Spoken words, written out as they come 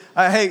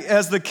Hey,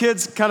 as the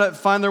kids kind of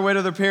find their way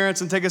to their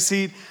parents and take a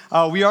seat,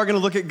 we are going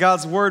to look at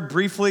God's word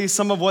briefly,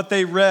 some of what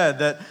they read,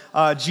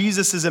 that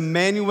Jesus is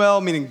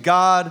Emmanuel, meaning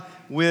God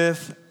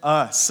with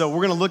us. So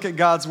we're going to look at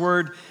God's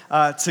word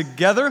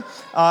together,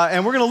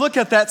 and we're going to look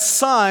at that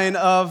sign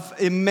of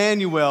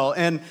Emmanuel.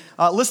 And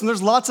listen,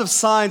 there's lots of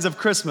signs of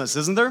Christmas,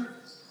 isn't there?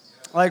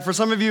 Like for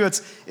some of you,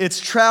 it's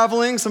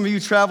traveling. Some of you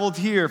traveled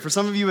here. For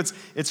some of you,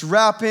 it's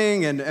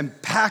wrapping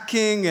and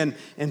packing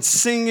and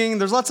singing.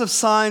 There's lots of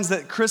signs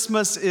that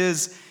Christmas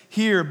is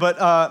here. But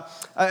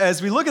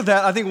as we look at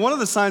that, I think one of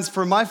the signs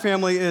for my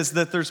family is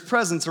that there's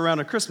presents around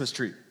a Christmas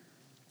tree.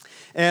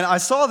 And I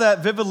saw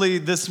that vividly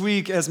this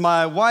week as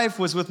my wife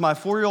was with my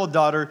 4-year-old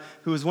daughter,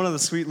 who is one of the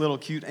sweet little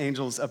cute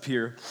angels up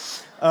here,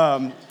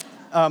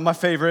 my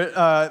favorite.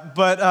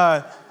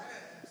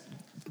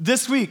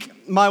 This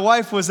week, my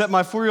wife was at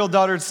my 4-year-old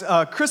daughter's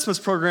Christmas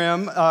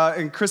program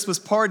and Christmas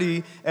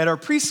party at our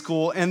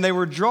preschool, and they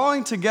were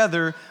drawing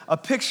together a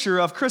picture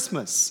of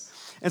Christmas.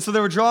 And so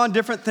they were drawing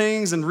different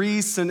things and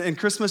wreaths and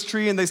Christmas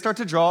tree, and they start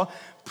to draw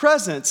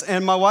presents.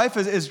 And my wife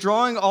is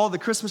drawing all the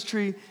Christmas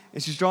tree,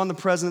 and she's drawing the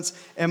presents.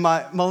 And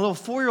my little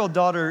 4-year-old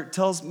daughter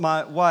tells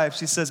my wife,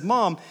 she says,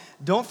 "Mom,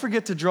 don't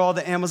forget to draw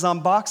the Amazon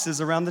boxes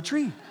around the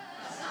tree."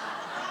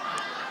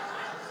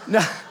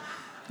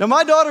 Now,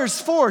 my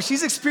daughter's 4.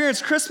 She's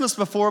experienced Christmas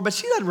before, but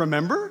she doesn't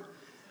remember,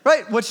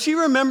 right? What she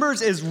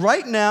remembers is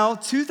right now,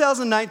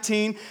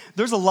 2019,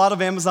 there's a lot of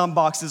Amazon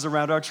boxes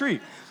around our tree.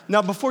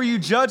 Now, before you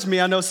judge me,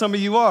 I know some of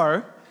you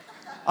are.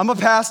 I'm a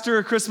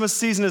pastor. Christmas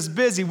season is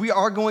busy. We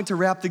are going to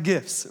wrap the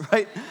gifts,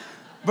 right?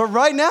 But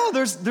right now,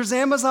 there's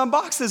Amazon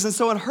boxes. And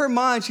so in her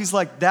mind, she's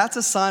like, that's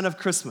a sign of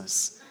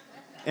Christmas.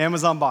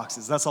 Amazon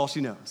boxes. That's all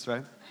she knows,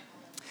 right?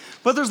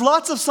 But there's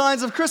lots of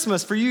signs of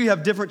Christmas. For you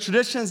have different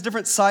traditions,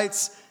 different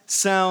sights,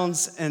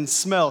 sounds, and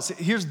smells.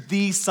 Here's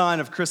the sign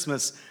of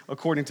Christmas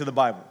according to the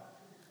Bible.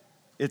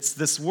 It's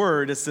this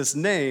word, it's this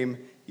name,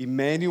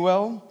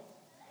 Emmanuel,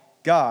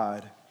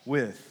 God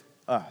with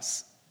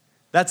us.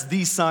 That's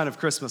the sign of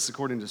Christmas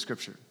according to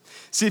Scripture.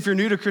 See, if you're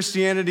new to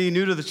Christianity,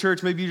 new to the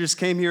church, maybe you just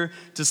came here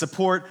to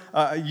support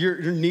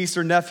your niece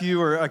or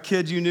nephew or a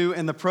kid you knew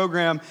in the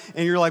program,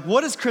 and you're like,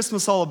 what is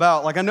Christmas all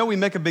about? Like, I know we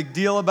make a big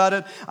deal about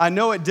it. I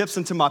know it dips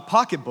into my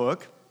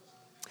pocketbook.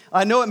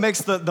 I know it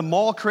makes the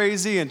mall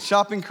crazy and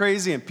shopping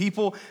crazy and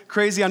people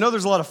crazy. I know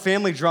there's a lot of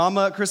family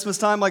drama at Christmas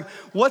time. Like,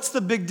 what's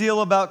the big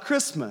deal about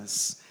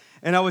Christmas?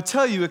 And I would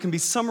tell you it can be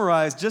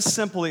summarized just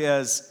simply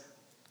as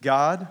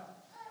God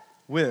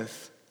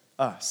with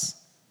us.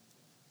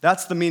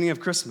 That's the meaning of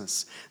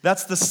Christmas.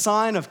 That's the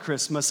sign of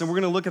Christmas, and we're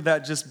going to look at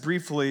that just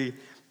briefly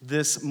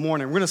this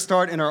morning. We're going to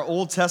start in our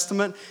Old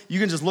Testament. You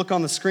can just look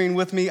on the screen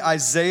with me.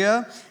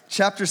 Isaiah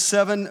chapter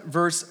 7,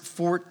 verse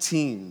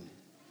 14.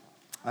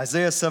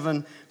 Isaiah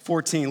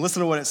 7:14.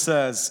 Listen to what it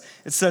says.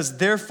 It says,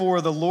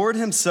 "Therefore the Lord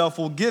himself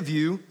will give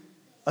you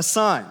a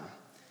sign.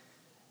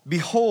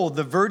 Behold,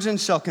 the virgin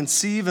shall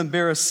conceive and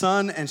bear a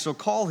son and shall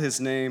call his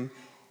name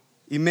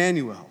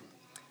Emmanuel."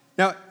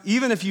 Now,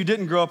 even if you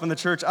didn't grow up in the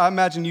church, I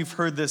imagine you've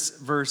heard this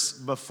verse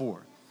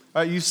before.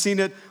 Right? You've seen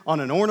it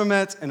on an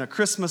ornament, in a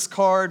Christmas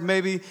card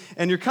maybe,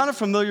 and you're kind of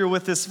familiar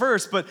with this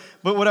verse. But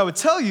what I would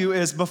tell you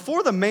is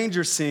before the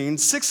manger scene,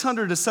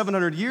 600 to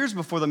 700 years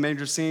before the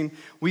manger scene,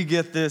 we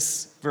get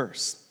this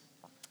verse.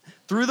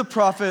 Through the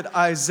prophet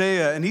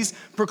Isaiah, and he's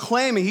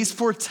proclaiming, he's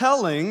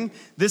foretelling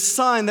this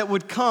sign that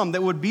would come,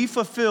 that would be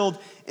fulfilled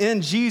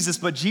in Jesus,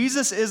 but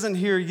Jesus isn't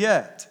here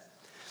yet.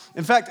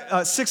 In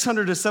fact,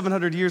 600 to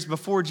 700 years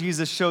before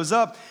Jesus shows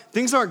up,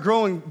 things aren't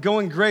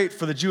going great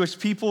for the Jewish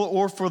people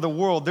or for the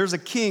world. There's a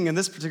king in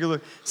this particular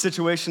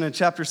situation in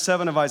chapter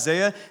 7 of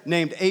Isaiah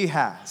named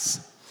Ahaz.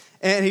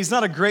 And he's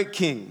not a great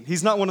king.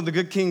 He's not one of the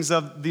good kings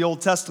of the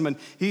Old Testament.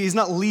 He's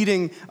not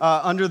leading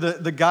under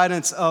the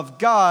guidance of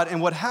God.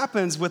 And what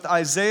happens with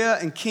Isaiah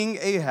and King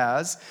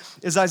Ahaz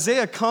is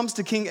Isaiah comes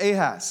to King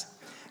Ahaz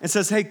and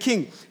says, "Hey,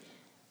 king,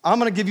 I'm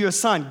going to give you a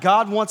sign.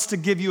 God wants to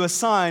give you a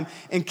sign."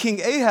 And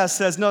King Ahaz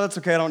says, "No, that's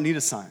okay. I don't need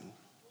a sign."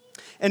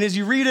 And as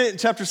you read it in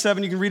chapter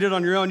 7, you can read it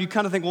on your own. You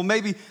kind of think, well,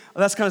 maybe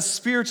that's kind of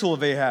spiritual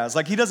of Ahaz.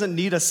 Like, he doesn't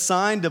need a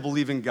sign to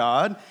believe in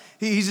God.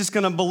 He's just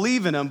going to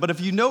believe in him. But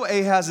if you know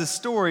Ahaz's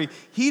story,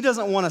 he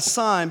doesn't want a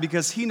sign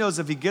because he knows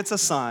if he gets a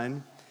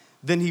sign,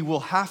 then he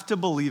will have to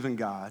believe in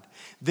God.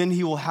 Then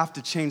he will have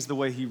to change the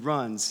way he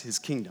runs his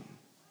kingdom.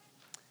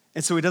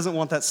 And so he doesn't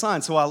want that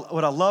sign. So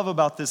what I love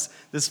about this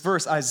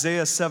verse,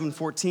 Isaiah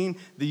 7:14,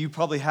 that you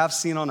probably have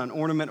seen on an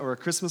ornament or a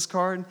Christmas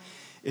card,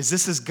 is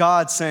this is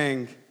God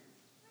saying,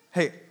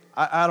 hey,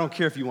 I don't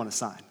care if you want a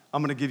sign.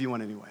 I'm going to give you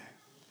one anyway.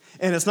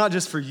 And it's not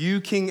just for you,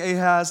 King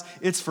Ahaz.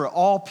 It's for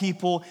all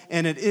people.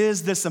 And it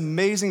is this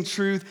amazing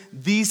truth.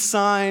 The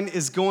sign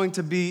is going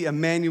to be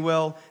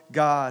Emmanuel,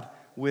 God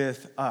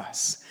with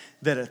us.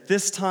 That at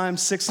this time,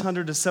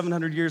 600 to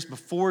 700 years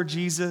before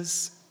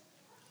Jesus,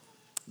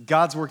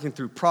 God's working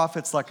through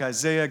prophets like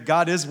Isaiah.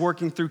 God is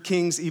working through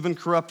kings, even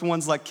corrupt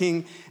ones like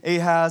King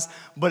Ahaz.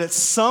 But at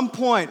some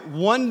point,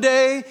 one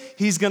day,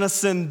 he's going to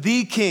send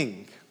the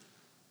king.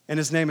 And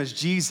his name is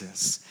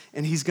Jesus.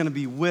 And he's going to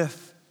be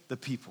with the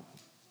people.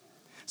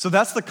 So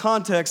that's the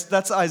context,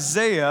 that's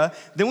Isaiah.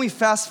 Then we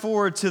fast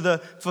forward to the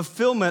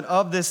fulfillment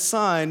of this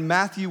sign,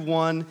 Matthew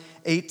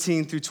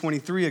 1:18 through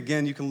 23.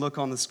 Again, you can look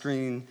on the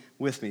screen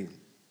with me.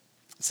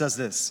 It says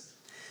this: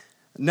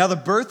 Now the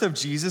birth of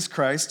Jesus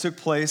Christ took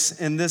place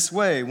in this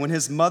way. When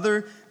his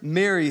mother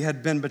Mary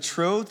had been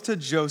betrothed to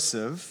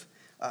Joseph,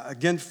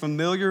 again,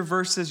 familiar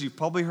verses you've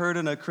probably heard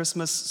in a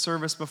Christmas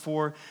service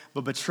before,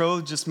 but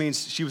betrothed just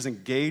means she was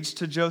engaged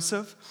to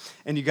Joseph.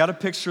 And you got to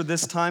picture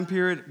this time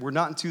period. We're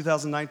not in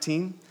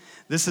 2019.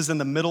 This is in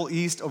the Middle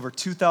East over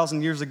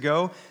 2,000 years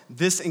ago.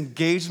 This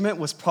engagement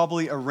was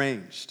probably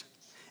arranged.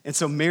 And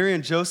so Mary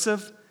and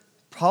Joseph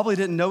probably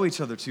didn't know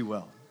each other too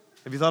well.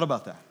 Have you thought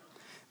about that?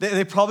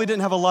 They probably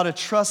didn't have a lot of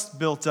trust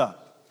built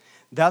up.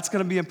 That's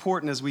going to be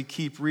important as we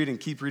keep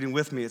reading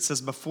with me. It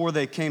says, before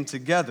they came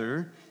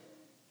together,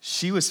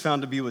 she was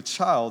found to be with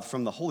child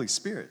from the Holy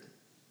Spirit.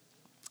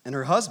 And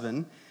her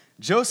husband,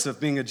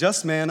 Joseph, being a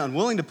just man,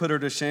 unwilling to put her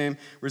to shame,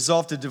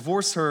 resolved to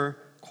divorce her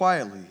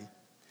quietly.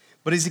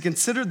 But as he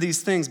considered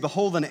these things,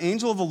 behold, an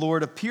angel of the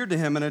Lord appeared to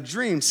him in a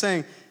dream,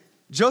 saying,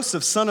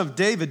 Joseph, son of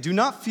David, do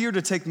not fear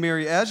to take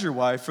Mary as your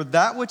wife, for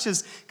that which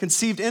is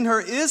conceived in her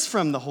is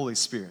from the Holy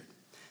Spirit.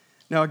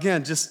 Now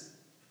again,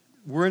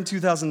 we're in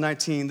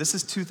 2019. This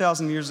is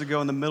 2,000 years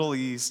ago in the Middle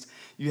East.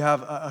 You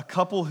have a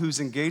couple who's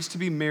engaged to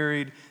be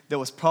married that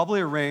was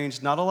probably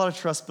arranged, not a lot of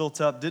trust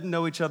built up, didn't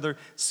know each other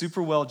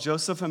super well,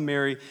 Joseph and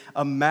Mary.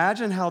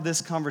 Imagine how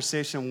this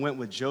conversation went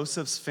with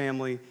Joseph's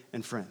family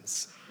and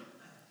friends.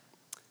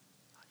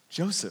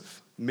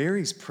 Joseph,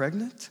 Mary's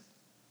pregnant?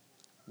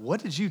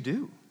 What did you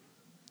do?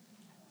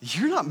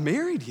 You're not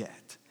married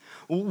yet.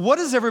 What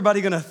is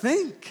everybody going to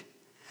think?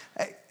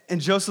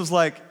 And Joseph's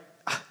like,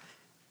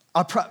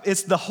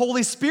 it's the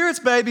Holy Spirit's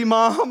baby,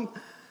 Mom.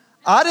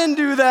 I didn't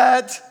do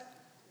that.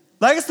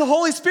 Like, it's the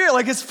Holy Spirit.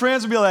 Like, his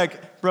friends would be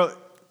like, bro,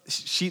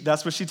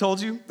 that's what she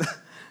told you?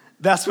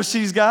 That's what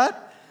she's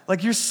got?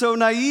 Like, you're so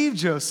naive,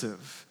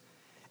 Joseph.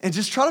 And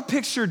just try to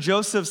picture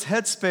Joseph's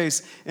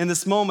headspace in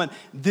this moment.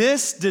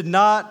 This did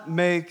not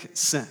make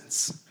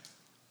sense.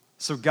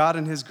 So God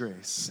in his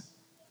grace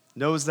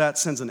knows that,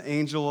 sends an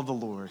angel of the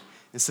Lord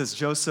and says,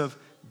 Joseph,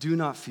 do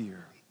not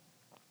fear.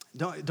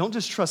 Don't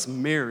just trust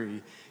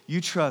Mary, you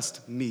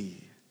trust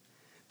me,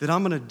 that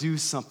I'm going to do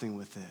something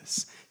with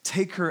this.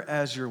 Take her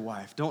as your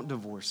wife. Don't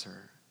divorce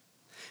her.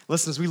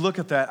 Listen, as we look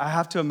at that, I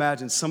have to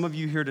imagine some of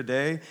you here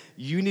today,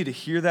 you need to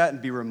hear that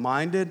and be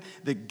reminded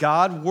that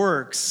God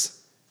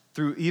works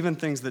through even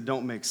things that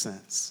don't make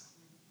sense.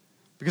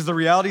 Because the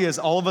reality is,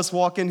 all of us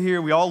walk in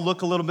here, we all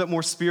look a little bit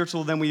more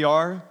spiritual than we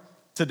are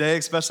today,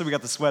 especially we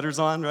got the sweaters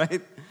on,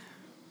 right?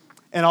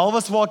 And all of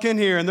us walk in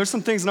here, and there's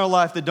some things in our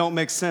life that don't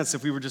make sense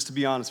if we were just to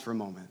be honest for a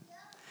moment.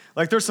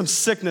 Like, there's some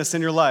sickness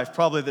in your life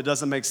probably that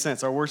doesn't make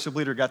sense. Our worship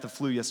leader got the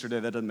flu yesterday.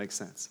 That doesn't make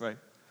sense, right?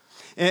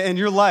 In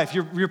your life,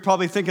 you're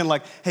probably thinking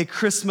like, hey,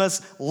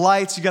 Christmas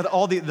lights, you got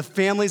all the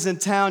families in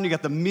town, you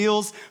got the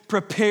meals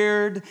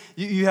prepared,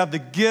 you have the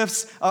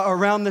gifts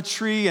around the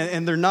tree,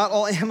 and they're not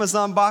all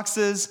Amazon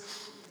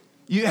boxes.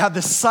 You have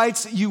the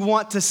sights you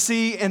want to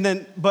see,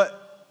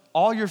 but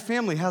all your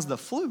family has the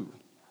flu.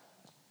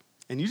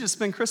 And you just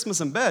spend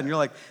Christmas in bed, and you're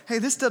like, hey,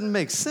 this doesn't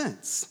make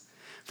sense.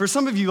 For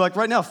some of you, like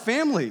right now,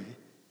 family,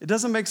 it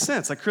doesn't make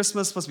sense. Like,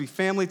 Christmas is supposed to be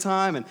family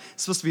time, and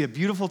it's supposed to be a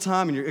beautiful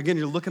time, and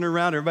you're looking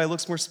around, everybody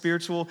looks more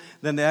spiritual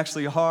than they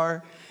actually are.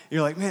 And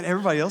you're like, man,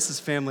 everybody else's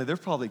family, they're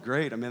probably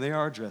great. I mean, they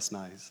are dressed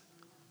nice.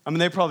 I mean,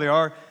 they probably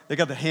are. They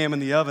got the ham in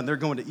the oven. They're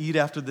going to eat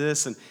after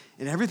this, and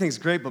everything's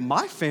great, but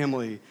my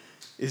family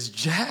is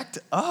jacked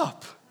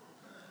up.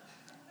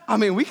 I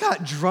mean, we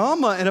got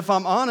drama, and if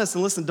I'm honest,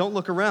 and listen, don't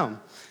look around.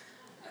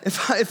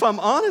 If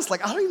I'm honest,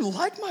 like, I don't even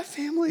like my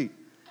family,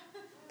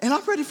 and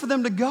I'm ready for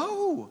them to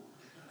go.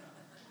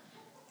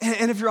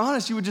 And if you're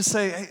honest, you would just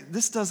say, hey,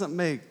 this doesn't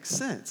make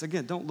sense.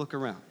 Again, don't look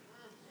around.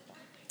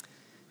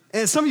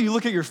 And some of you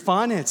look at your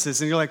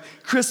finances and you're like,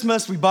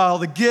 Christmas, we buy all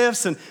the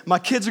gifts, and my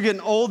kids are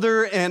getting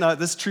older, and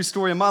this is a true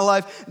story in my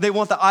life. They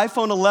want the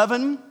iPhone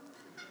 11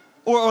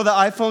 or the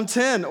iPhone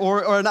 10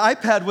 or an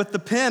iPad with the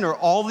pen or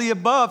all the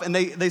above, and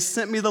they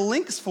sent me the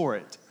links for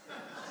it,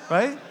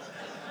 right?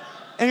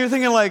 And you're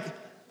thinking like,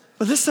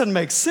 but this doesn't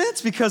make sense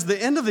because the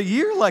end of the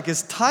year like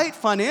is tight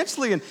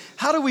financially, and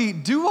how do we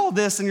do all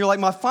this? And you're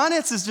like, my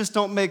finances just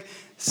don't make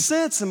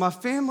sense, and my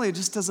family, it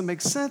just doesn't make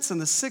sense,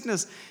 and the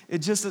sickness, it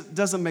just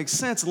doesn't make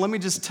sense. And let me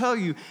just tell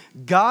you,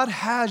 God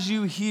has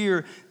you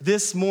here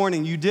this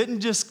morning. You didn't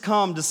just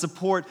come to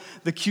support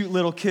the cute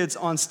little kids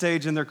on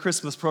stage in their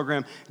Christmas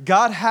program.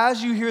 God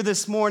has you here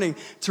this morning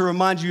to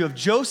remind you of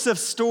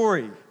Joseph's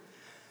story,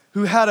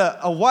 who had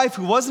a wife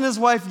who wasn't his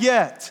wife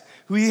yet,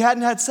 who he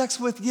hadn't had sex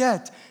with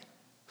yet,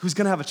 who's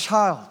going to have a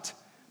child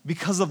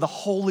because of the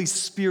Holy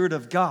Spirit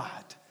of God.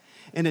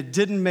 And it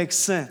didn't make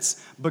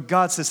sense. But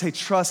God says, hey,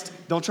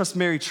 don't trust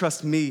Mary,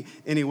 trust me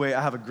anyway.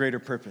 I have a greater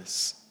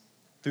purpose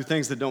through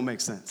things that don't make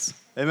sense.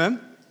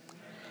 Amen?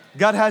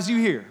 God has you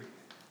here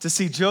to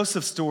see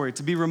Joseph's story,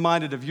 to be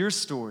reminded of your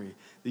story,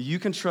 that you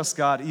can trust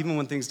God even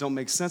when things don't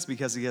make sense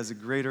because he has a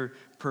greater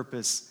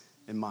purpose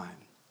in mind.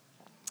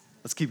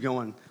 Let's keep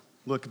going.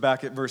 Look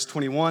back at verse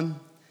 21.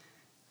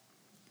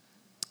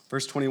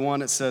 Verse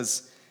 21, it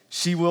says,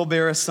 "She will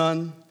bear a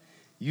son.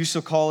 You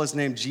shall call his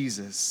name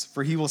Jesus,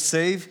 for he will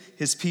save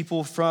his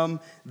people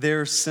from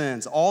their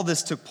sins." All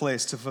this took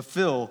place to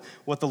fulfill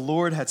what the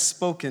Lord had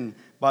spoken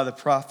by the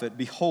prophet.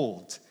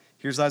 Behold,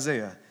 here's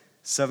Isaiah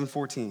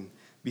 7:14.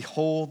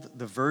 "Behold,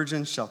 the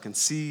virgin shall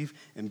conceive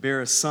and bear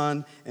a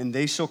son, and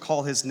they shall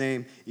call his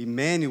name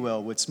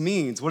Emmanuel," which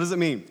means, what does it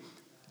mean?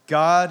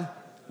 God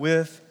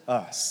with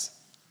us.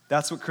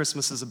 That's what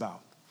Christmas is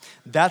about.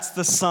 That's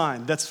the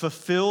sign that's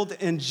fulfilled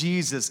in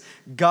Jesus.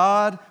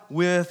 God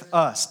with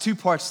us. Two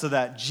parts to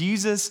that.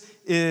 Jesus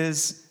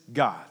is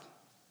God.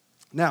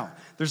 Now,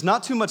 there's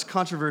not too much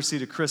controversy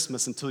to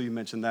Christmas until you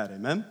mention that,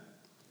 amen?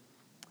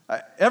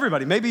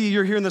 Everybody, maybe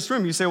you're here in this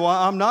room, you say, well,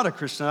 I'm not a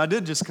Christian. I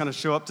did just kind of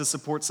show up to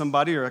support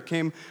somebody, or I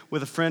came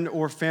with a friend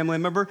or family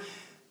member.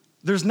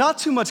 There's not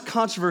too much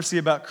controversy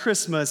about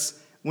Christmas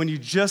when you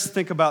just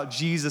think about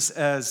Jesus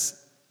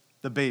as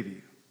the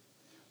baby.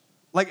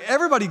 Like,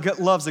 everybody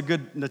loves a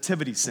good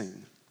nativity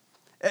scene.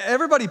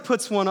 Everybody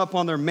puts one up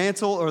on their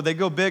mantle, or they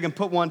go big and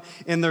put one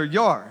in their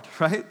yard,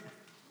 right?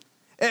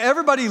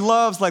 Everybody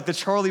loves, like, the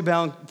Charlie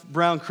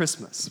Brown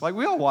Christmas. Like,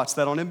 we all watch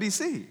that on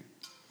NBC.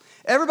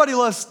 Everybody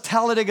loves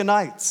Talladega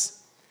Nights.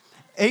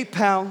 8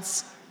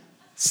 pounds,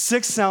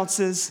 6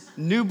 ounces,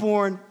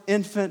 newborn,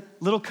 infant,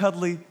 little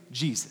cuddly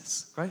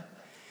Jesus, right?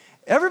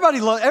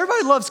 Everybody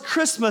loves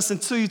Christmas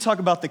until you talk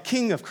about the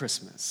King of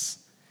Christmas.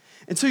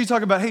 Until you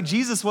talk about, hey,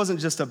 Jesus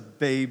wasn't just a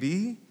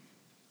baby.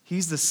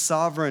 He's the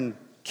sovereign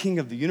King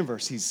of the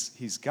universe.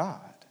 He's God.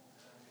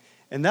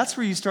 And that's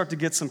where you start to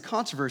get some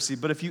controversy.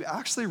 But if you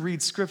actually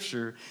read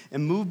Scripture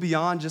and move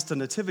beyond just a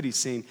nativity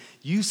scene,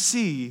 you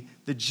see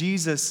that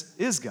Jesus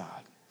is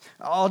God.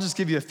 I'll just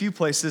give you a few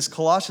places.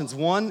 Colossians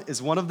 1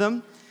 is one of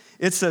them.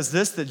 It says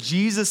this, that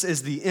Jesus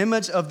is the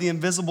image of the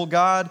invisible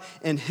God.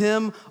 In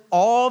him,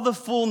 all the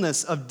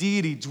fullness of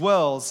deity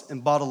dwells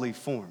in bodily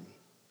form.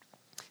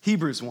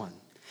 Hebrews 1.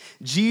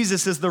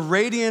 Jesus is the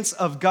radiance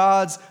of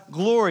God's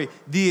glory,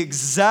 the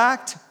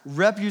exact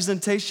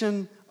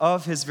representation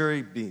of his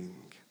very being.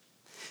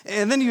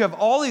 And then you have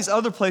all these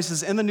other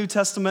places in the New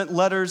Testament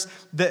letters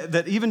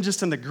that even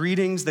just in the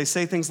greetings, they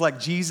say things like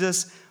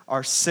Jesus,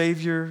 our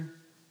Savior,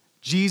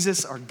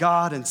 Jesus, our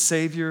God and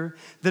Savior,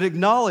 that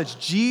acknowledge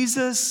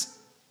Jesus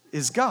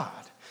is God.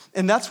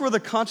 And that's where the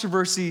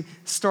controversy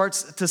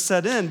starts to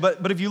set in.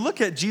 But if you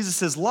look at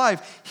Jesus'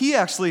 life, he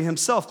actually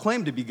himself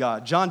claimed to be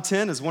God. John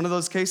 10 is one of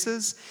those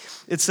cases.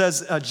 It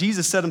says,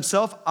 Jesus said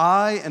himself,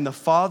 "I and the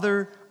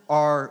Father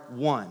are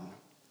one."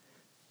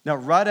 Now,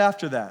 right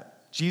after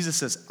that, Jesus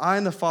says, "I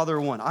and the Father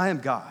are one. I am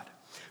God."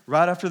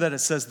 Right after that, it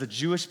says the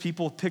Jewish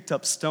people picked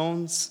up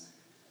stones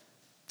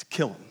to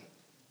kill him.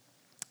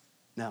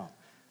 Now,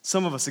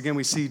 some of us, again,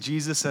 we see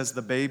Jesus as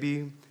the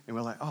baby, and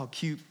we're like, oh,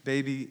 cute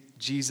baby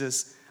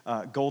Jesus,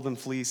 golden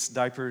fleece,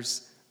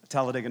 diapers,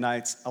 Talladega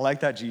Nights. I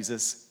like that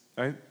Jesus,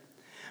 right?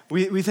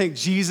 We think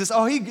Jesus,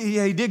 oh, he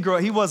did grow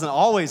up. He wasn't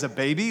always a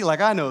baby.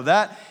 Like, I know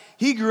that.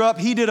 He grew up,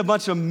 he did a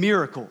bunch of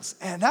miracles,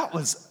 and that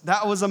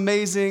was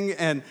amazing.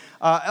 And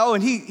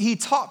and he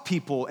taught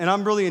people, and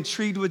I'm really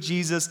intrigued with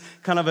Jesus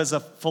kind of as a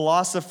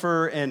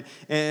philosopher,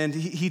 and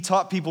he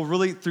taught people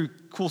really through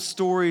cool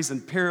stories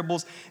and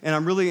parables, and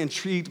I'm really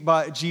intrigued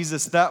by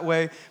Jesus that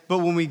way. But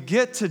when we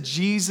get to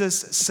Jesus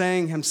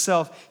saying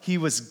himself he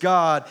was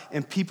God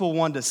and people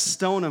wanted to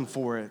stone him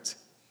for it,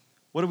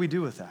 what do we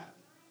do with that?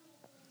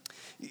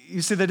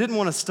 You see, they didn't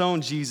want to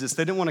stone Jesus.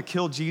 They didn't want to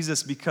kill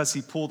Jesus because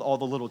he pulled all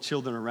the little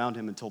children around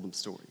him and told them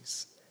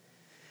stories.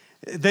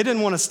 They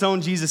didn't want to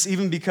stone Jesus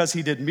even because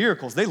he did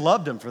miracles. They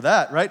loved him for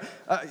that, right?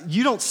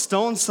 You don't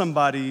stone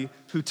somebody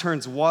who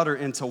turns water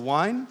into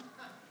wine.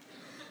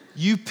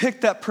 You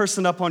pick that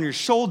person up on your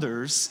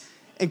shoulders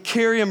and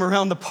carry him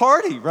around the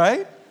party,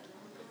 right?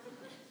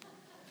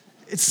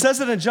 It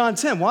says it in John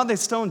 10. Why did they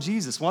stone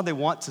Jesus? Why did they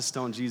want to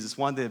stone Jesus?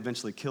 Why did they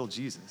eventually kill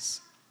Jesus?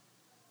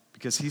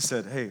 Because he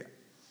said, hey,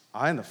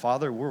 I and the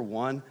Father, we're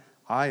one.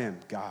 I am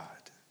God.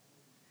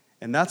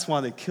 And that's why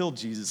they killed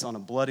Jesus on a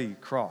bloody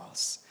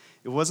cross.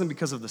 It wasn't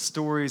because of the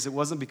stories. It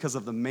wasn't because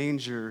of the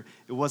manger.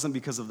 It wasn't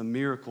because of the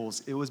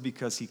miracles. It was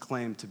because he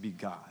claimed to be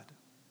God.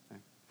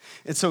 Okay?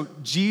 And so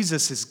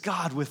Jesus is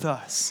God with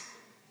us.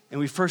 And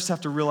we first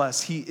have to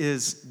realize he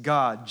is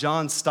God.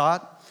 John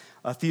Stott,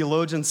 a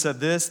theologian, said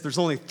this: there's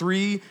only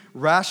 3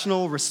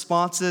 rational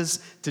responses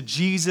to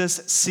Jesus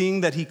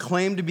seeing that he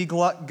claimed to be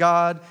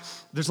God.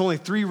 There's only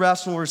 3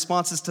 rational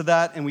responses to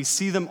that, and we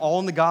see them all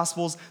in the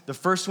Gospels. The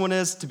first one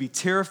is to be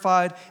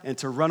terrified and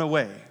to run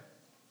away.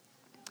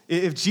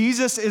 If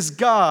Jesus is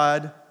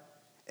God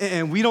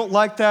and we don't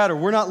like that, or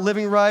we're not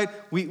living right,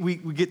 we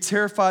get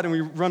terrified and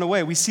we run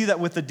away. We see that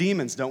with the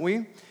demons, don't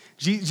we?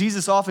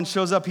 Jesus often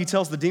shows up. He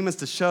tells the demons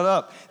to shut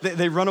up.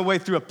 They run away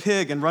through a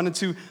pig and run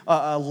into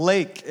a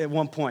lake at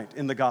one point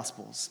in the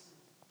Gospels.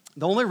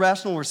 The only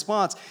rational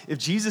response, if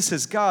Jesus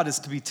is God, is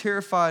to be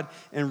terrified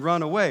and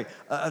run away.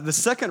 The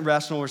second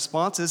rational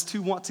response is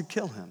to want to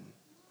kill him,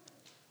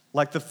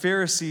 like the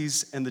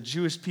Pharisees and the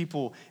Jewish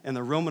people and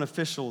the Roman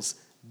officials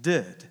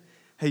did.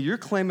 hey, you're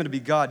claiming to be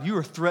God. You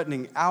are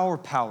threatening our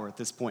power at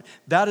this point.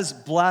 That is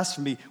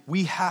blasphemy.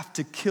 We have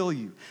to kill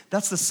you.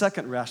 That's the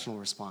second rational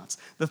response.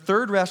 The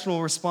third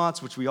rational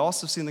response, which we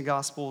also see in the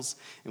Gospels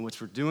and which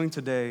we're doing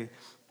today,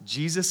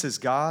 Jesus is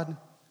God,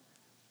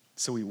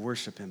 so we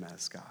worship him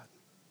as God.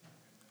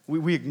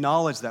 We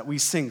acknowledge that. We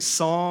sing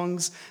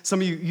songs.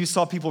 Some of you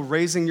saw people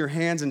raising your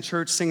hands in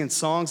church singing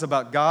songs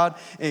about God,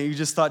 and you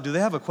just thought, do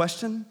they have a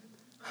question?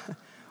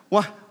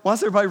 Why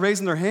is everybody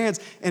raising their hands?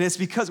 And it's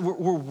because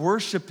we're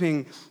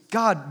worshiping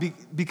God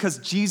because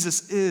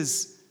Jesus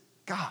is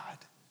God.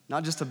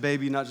 Not just a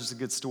baby, not just a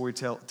good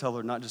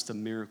storyteller, not just a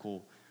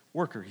miracle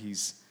worker.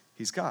 He's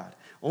God.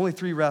 Only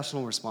three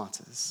rational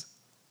responses.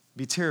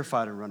 Be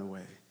terrified and run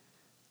away.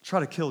 Try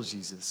to kill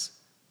Jesus.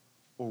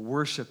 Or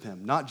worship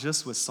him, not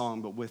just with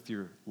song, but with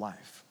your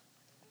life.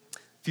 A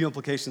few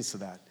implications to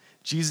that.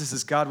 Jesus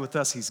is God with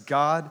us. He's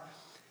God.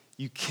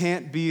 You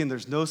can't be, and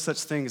there's no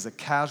such thing as a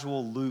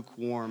casual,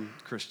 lukewarm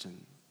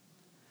Christian.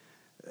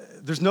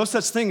 There's no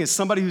such thing as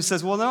somebody who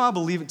says, well, no, I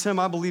believe it, Tim.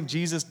 I believe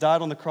Jesus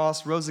died on the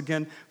cross, rose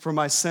again for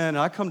my sin. And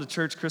I come to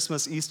church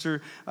Christmas,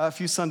 Easter, a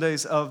few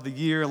Sundays of the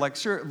year. Like,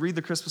 sure, read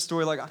the Christmas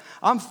story. Like,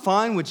 I'm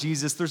fine with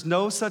Jesus. There's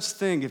no such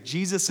thing. If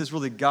Jesus is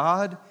really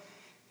God,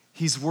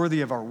 he's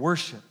worthy of our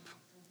worship.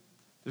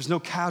 There's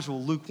no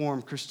casual,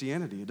 lukewarm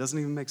Christianity. It doesn't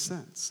even make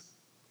sense.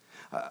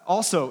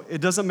 Also,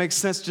 it doesn't make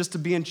sense just to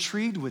be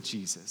intrigued with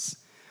Jesus.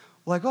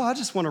 Like, oh, I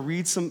just want to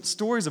read some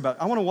stories about,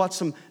 I want to watch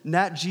some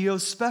Nat Geo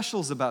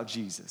specials about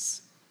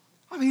Jesus.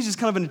 I mean, he's just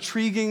kind of an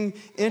intriguing,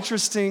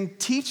 interesting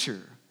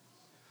teacher.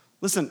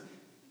 Listen,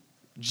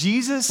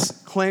 Jesus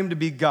claimed to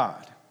be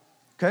God,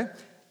 okay?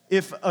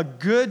 If a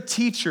good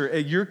teacher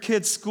at your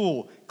kid's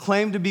school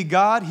claimed to be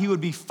God, he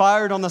would be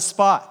fired on the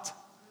spot.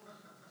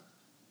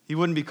 He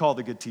wouldn't be called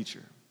a good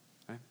teacher.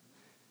 Right?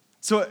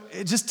 So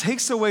it just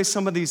takes away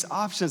some of these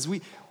options.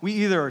 We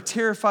either are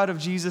terrified of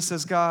Jesus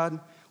as God,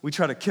 we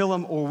try to kill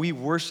him, or we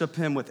worship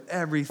him with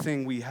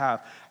everything we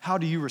have. How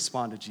do you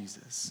respond to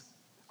Jesus?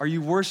 Are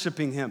you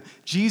worshiping him?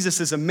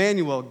 Jesus is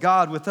Emmanuel,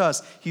 God with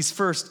us. He's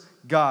first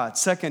God.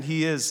 Second,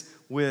 he is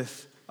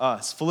with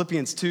us.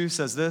 Philippians 2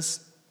 says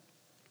this,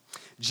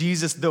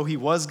 Jesus, though he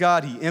was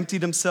God, he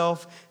emptied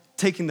himself,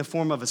 taking the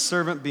form of a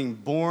servant, being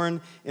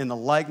born in the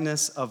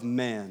likeness of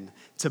man.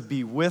 To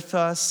be with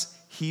us,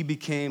 he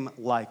became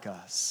like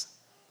us.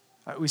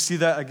 We see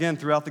that again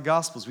throughout the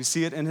Gospels. We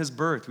see it in his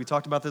birth. We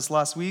talked about this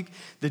last week,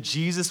 that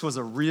Jesus was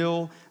a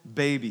real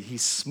baby. He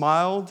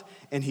smiled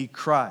and he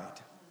cried.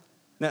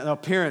 Now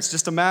parents,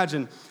 just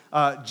imagine,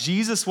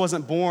 Jesus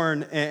wasn't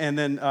born and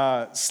then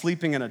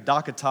sleeping in a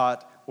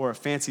DockATot or a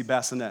fancy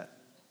bassinet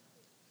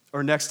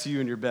or next to you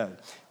in your bed.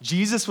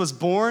 Jesus was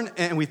born,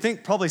 and we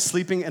think probably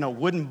sleeping in a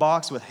wooden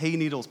box with hay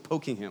needles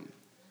poking him.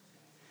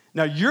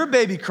 Now your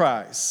baby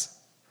cries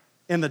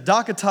in the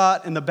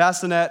DockATot, in the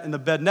bassinet, in the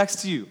bed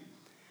next to you.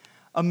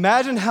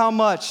 Imagine how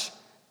much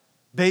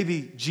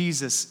baby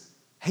Jesus,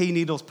 hay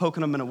needles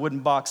poking him in a wooden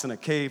box in a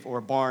cave or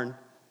a barn,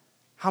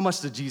 how much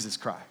did Jesus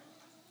cry,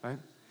 right?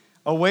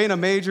 Away in a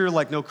manger,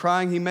 like no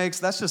crying he makes,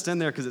 that's just in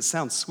there because it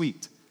sounds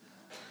sweet.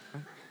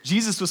 Right?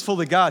 Jesus was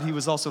fully God. He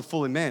was also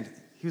fully man.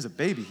 He was a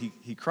baby.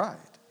 He cried.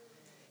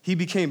 He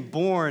became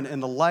born in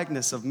the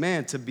likeness of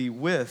man to be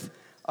with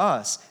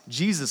us.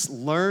 Jesus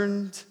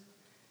learned.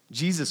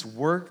 Jesus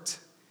worked.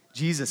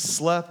 Jesus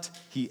slept.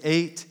 He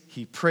ate.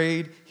 He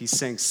prayed. He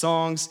sang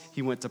songs.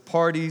 He went to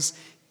parties.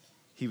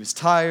 He was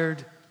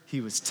tired.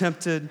 He was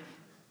tempted.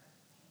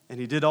 And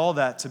he did all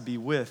that to be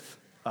with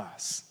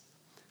us.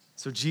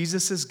 So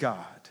Jesus is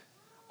God,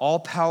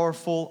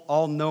 all-powerful,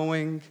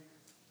 all-knowing,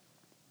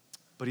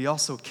 but he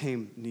also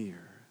came near.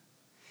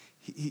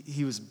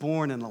 He was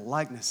born in the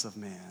likeness of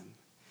man.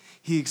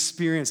 He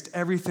experienced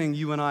everything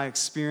you and I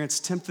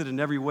experienced, tempted in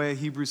every way,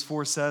 Hebrews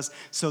 4 says,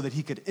 so that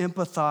he could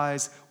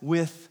empathize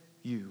with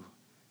you.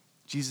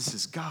 Jesus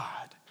is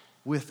God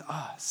with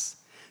us.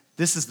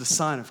 This is the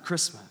sign of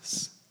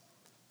Christmas.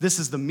 This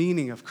is the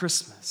meaning of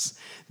Christmas.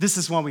 This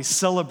is why we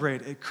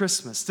celebrate at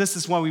Christmas. This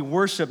is why we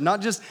worship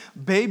not just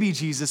baby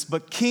Jesus,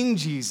 but King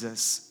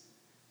Jesus,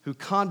 who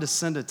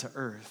condescended to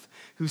earth,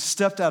 who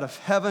stepped out of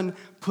heaven,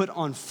 put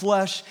on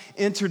flesh,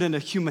 entered into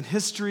human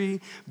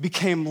history,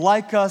 became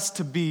like us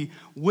to be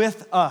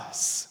with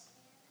us.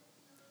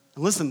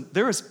 And listen,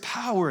 there is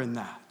power in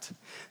that.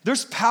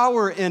 There's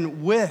power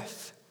in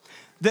with.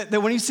 That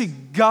when you see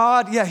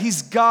God, yeah,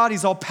 he's God,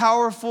 he's all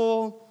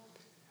powerful,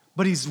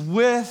 but he's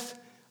with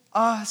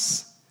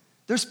us.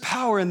 There's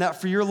power in that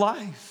for your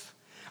life.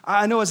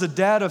 I know as a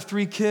dad of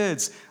 3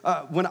 kids,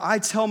 when I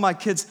tell my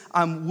kids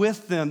I'm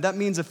with them, that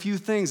means a few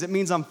things. It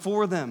means I'm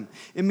for them.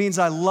 It means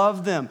I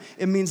love them.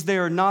 It means they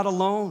are not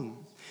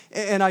alone.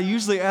 And I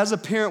usually, as a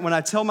parent, when I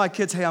tell my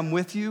kids, hey, I'm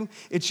with you,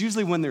 it's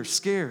usually when they're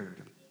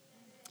scared.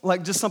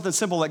 Like just something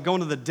simple like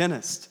going to the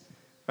dentist,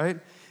 right?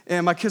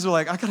 And my kids are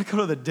like, I gotta go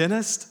to the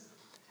dentist?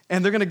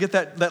 And they're gonna get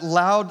that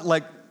loud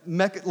like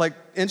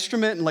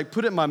instrument and like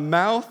put it in my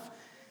mouth,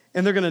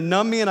 and they're gonna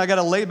numb me, and I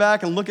gotta lay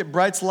back and look at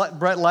bright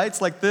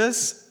lights like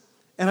this,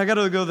 and I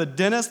gotta go to the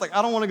dentist. Like,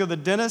 I don't wanna go to the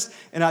dentist,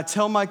 and I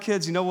tell my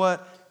kids, you know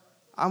what?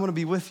 I'm gonna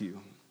be with you.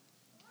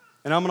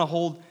 And I'm going to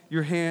hold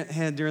your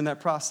hand during that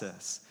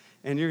process.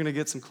 And you're going to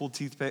get some cool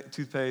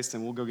toothpaste,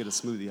 and we'll go get a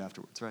smoothie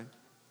afterwards, right?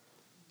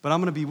 But I'm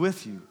going to be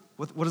with you.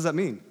 What does that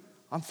mean?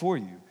 I'm for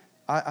you.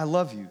 I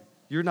love you.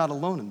 You're not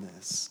alone in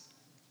this.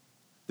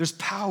 There's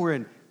power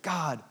in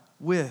God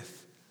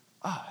with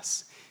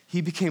us.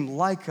 He became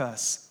like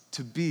us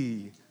to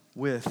be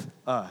with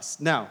us.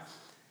 Now,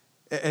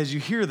 as you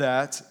hear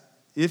that,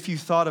 if you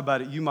thought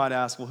about it, you might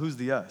ask, well, who's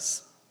the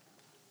us?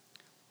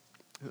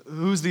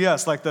 Who's the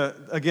us? Like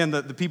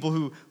the people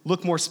who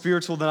look more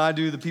spiritual than I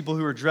do, the people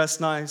who are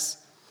dressed nice.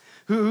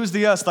 Who's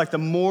the us? Like the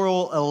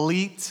moral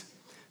elite.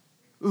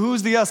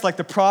 Who's the us? Like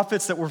the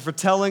prophets that were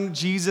foretelling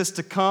Jesus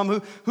to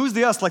come. Who's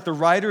the us? Like the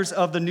writers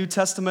of the New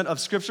Testament of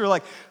Scripture.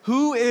 Like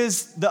who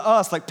is the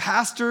us? Like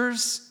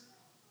pastors.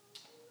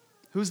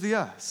 Who's the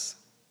us?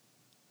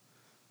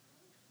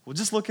 Well,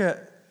 just look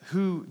at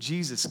who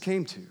Jesus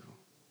came to.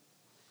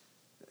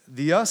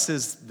 The us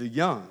is the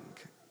young.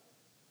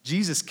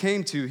 Jesus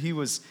came to, he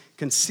was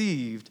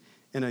conceived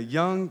in a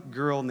young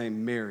girl named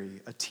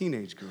Mary, a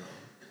teenage girl.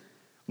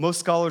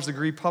 Most scholars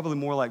agree probably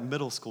more like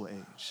middle school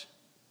age.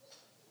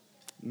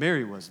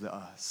 Mary was the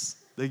us,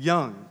 the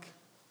young.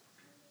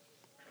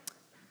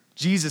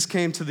 Jesus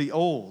came to the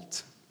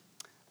old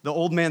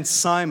man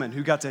Simon,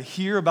 who got to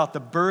hear about the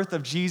birth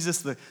of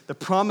Jesus, the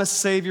promised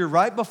Savior,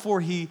 right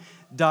before he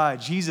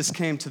died. Jesus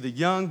came to the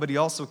young, but he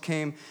also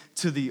came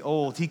to the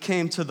old. He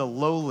came to the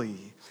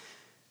lowly.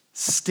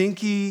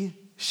 Stinky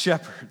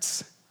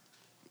shepherds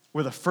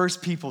were the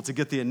first people to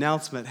get the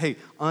announcement, hey,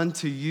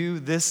 unto you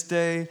this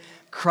day,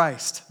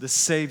 Christ, the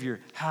Savior,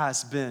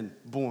 has been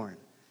born.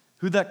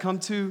 Who'd that come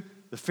to?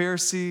 The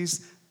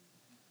Pharisees,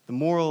 the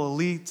moral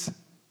elite.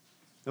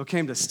 It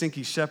came to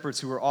stinky shepherds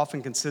who were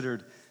often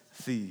considered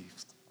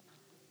thieves.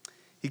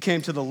 He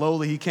came to the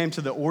lowly. He came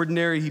to the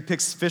ordinary. He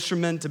picks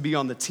fishermen to be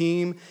on the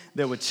team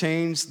that would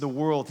change the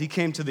world. He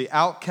came to the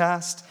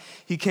outcast.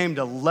 He came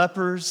to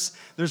lepers.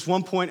 There's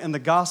one point in the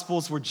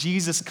Gospels where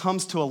Jesus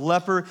comes to a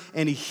leper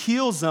and he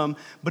heals them,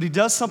 but he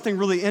does something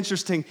really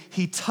interesting.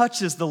 He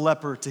touches the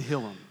leper to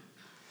heal him.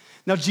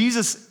 Now,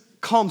 Jesus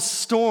calms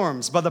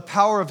storms by the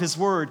power of his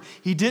word.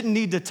 He didn't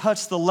need to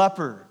touch the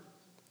leper,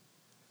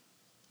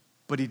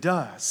 but he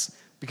does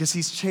because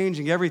he's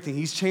changing everything.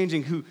 He's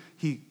changing who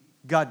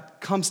God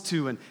comes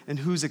to and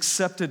who's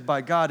accepted by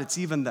God. It's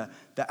even the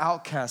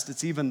outcast.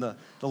 It's even the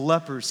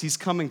lepers. He's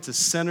coming to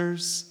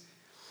sinners.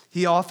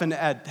 He often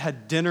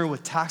had dinner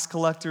with tax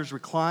collectors,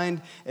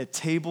 reclined at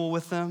table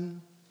with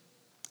them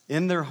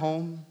in their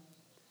home.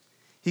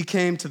 He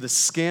came to the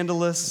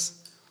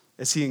scandalous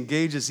as he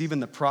engages even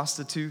the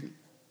prostitute,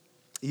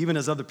 even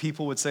as other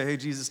people would say, hey,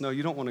 Jesus, no,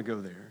 you don't want to go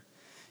there.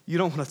 You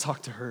don't want to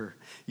talk to her.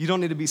 You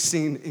don't need to be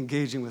seen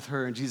engaging with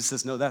her. And Jesus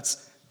says, no,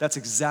 that's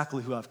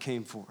exactly who I've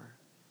came for.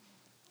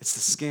 It's the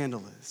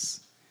scandalous.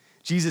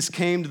 Jesus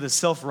came to the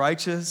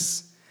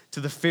self-righteous, to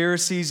the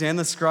Pharisees and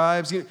the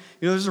scribes. You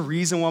know, there's a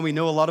reason why we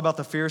know a lot about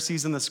the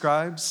Pharisees and the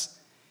scribes.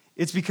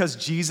 It's because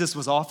Jesus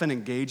was often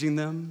engaging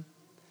them.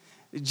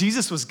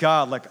 Jesus was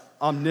God, like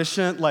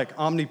omniscient, like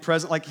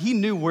omnipresent. Like he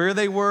knew where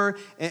they were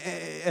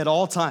at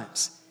all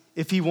times.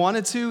 If he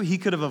wanted to, he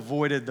could have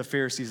avoided the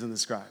Pharisees and the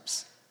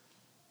scribes.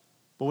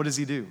 But what does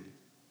he do?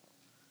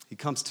 He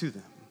comes to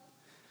them.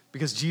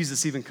 Because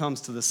Jesus even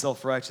comes to the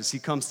self-righteous. He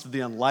comes to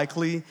the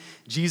unlikely.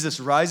 Jesus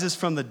rises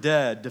from the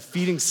dead,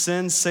 defeating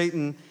sin,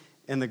 Satan,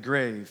 and the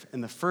grave.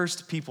 And the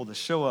first people to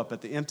show up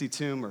at the empty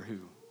tomb are who?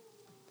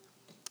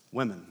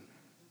 Women.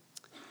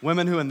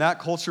 Women who in that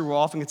culture were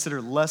often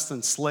considered less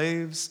than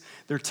slaves.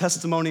 Their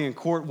testimony in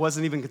court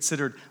wasn't even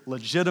considered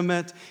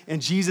legitimate.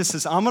 And Jesus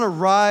says, I'm going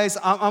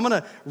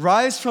to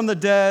rise from the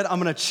dead.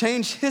 I'm going to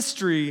change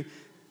history.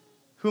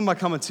 Who am I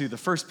coming to? The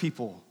first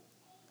people,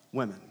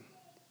 women.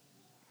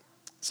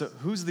 So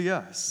who's the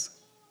us?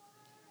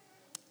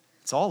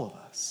 It's all of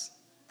us.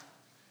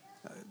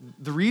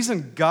 The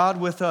reason God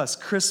with us,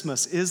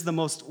 Christmas, is the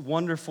most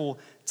wonderful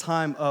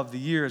time of the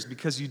year is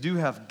because you do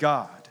have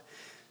God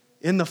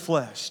in the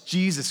flesh,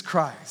 Jesus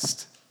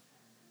Christ,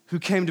 who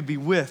came to be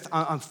with.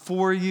 I'm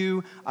for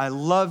you. I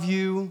love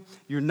you.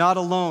 You're not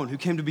alone. Who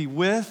came to be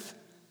with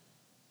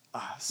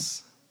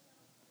us.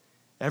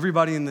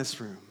 Everybody in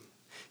this room.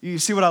 You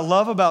see what I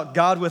love about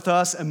God with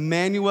us,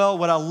 Emmanuel,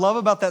 what I love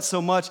about that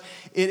so much,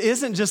 it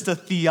isn't just a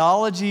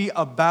theology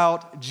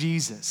about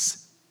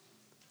Jesus.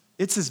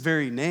 It's his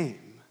very name.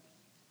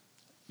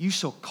 You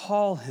shall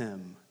call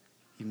him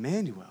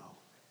Emmanuel,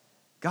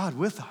 God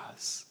with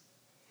us.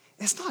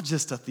 It's not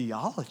just a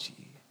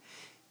theology.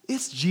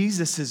 It's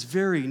Jesus'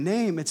 very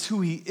name. It's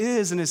who he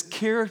is and his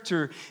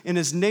character and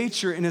his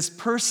nature and his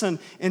person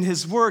and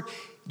his work.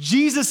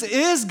 Jesus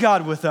is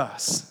God with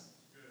us.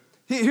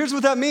 Here's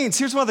what that means.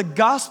 Here's why the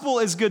gospel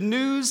is good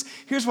news.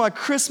 Here's why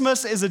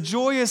Christmas is a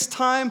joyous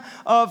time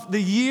of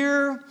the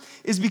year,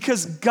 is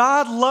because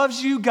God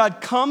loves you. God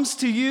comes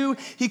to you.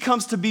 He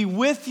comes to be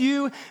with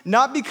you,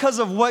 not because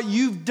of what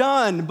you've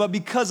done, but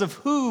because of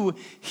who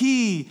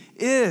he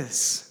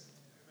is.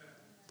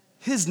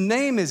 His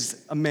name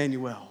is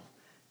Emmanuel,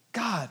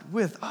 God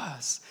with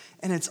us,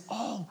 and it's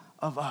all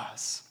of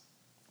us.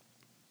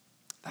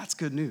 That's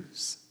good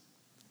news.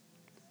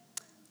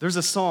 There's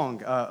a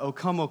song, O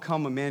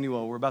Come,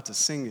 Emmanuel. We're about to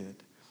sing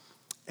it.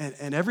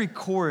 And every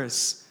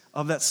chorus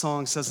of that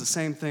song says the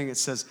same thing. It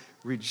says,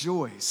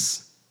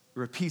 rejoice. It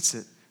repeats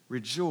it.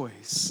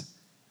 Rejoice,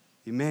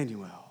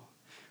 Emmanuel.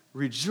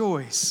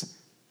 Rejoice.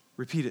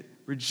 Repeat it.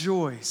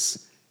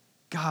 Rejoice.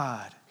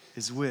 God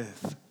is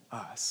with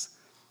us.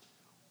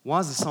 Why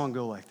does the song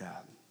go like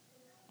that?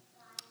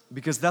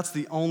 Because that's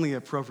the only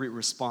appropriate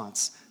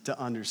response to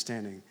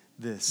understanding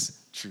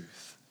this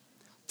truth.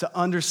 To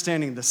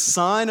understanding the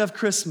sign of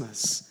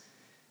Christmas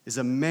is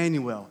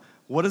Emmanuel.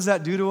 What does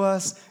that do to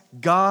us?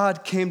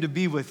 God came to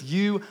be with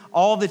you.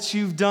 All that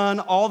you've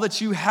done, all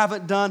that you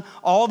haven't done,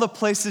 all the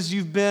places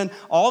you've been,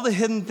 all the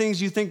hidden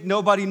things you think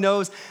nobody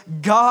knows,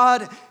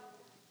 God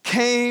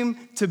came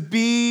to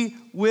be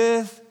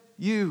with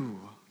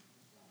you.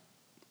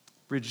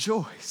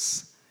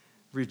 Rejoice,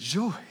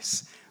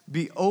 rejoice,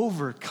 be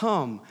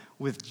overcome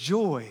with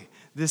joy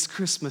this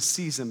Christmas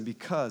season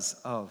because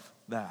of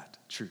that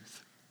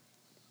truth.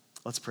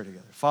 Let's pray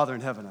together. Father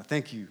in heaven, I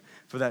thank you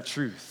for that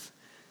truth.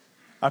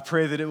 I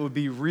pray that it would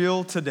be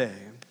real today,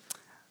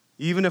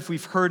 even if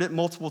we've heard it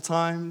multiple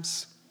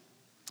times,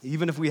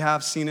 even if we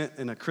have seen it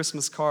in a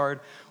Christmas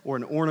card or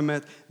an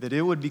ornament, that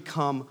it would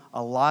become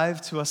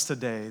alive to us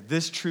today.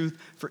 This truth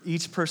for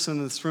each person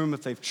in this room,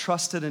 if they've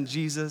trusted in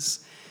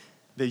Jesus,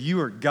 that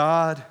you are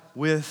God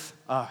with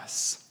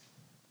us.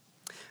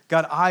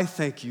 God, I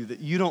thank you that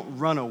you don't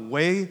run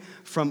away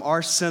from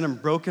our sin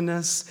and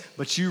brokenness,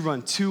 but you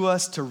run to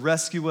us to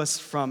rescue us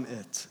from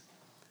it.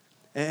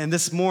 And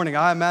this morning,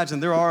 I imagine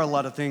there are a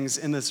lot of things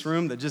in this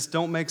room that just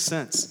don't make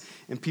sense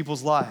in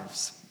people's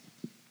lives.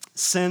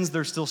 Sins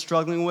they're still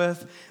struggling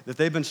with, that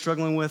they've been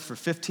struggling with for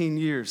 15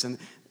 years. And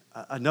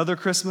another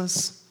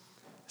Christmas,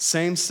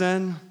 same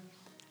sin,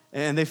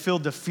 and they feel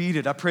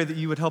defeated. I pray that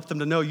you would help them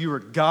to know you are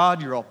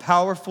God, you're all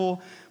powerful,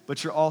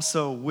 but you're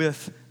also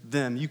with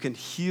them. You can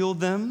heal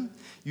them.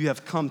 You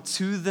have come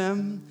to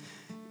them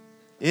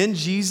in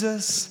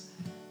Jesus,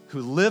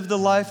 who lived the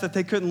life that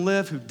they couldn't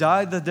live, who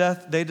died the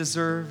death they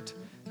deserved,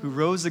 who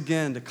rose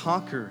again to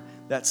conquer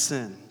that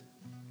sin,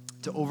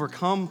 to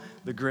overcome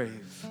the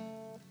grave.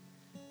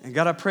 And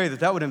God, I pray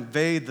that that would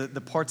invade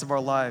the parts of our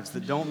lives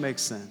that don't make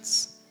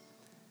sense,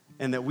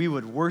 and that we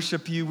would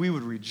worship you, we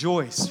would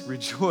rejoice,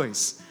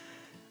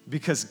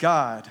 because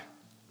God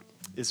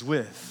is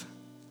with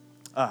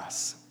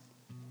us.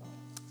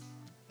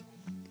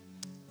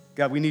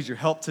 God, we need your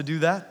help to do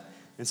that.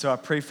 And so I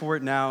pray for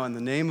it now in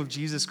the name of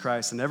Jesus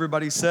Christ. And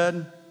everybody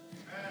said,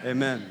 Amen.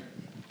 Amen.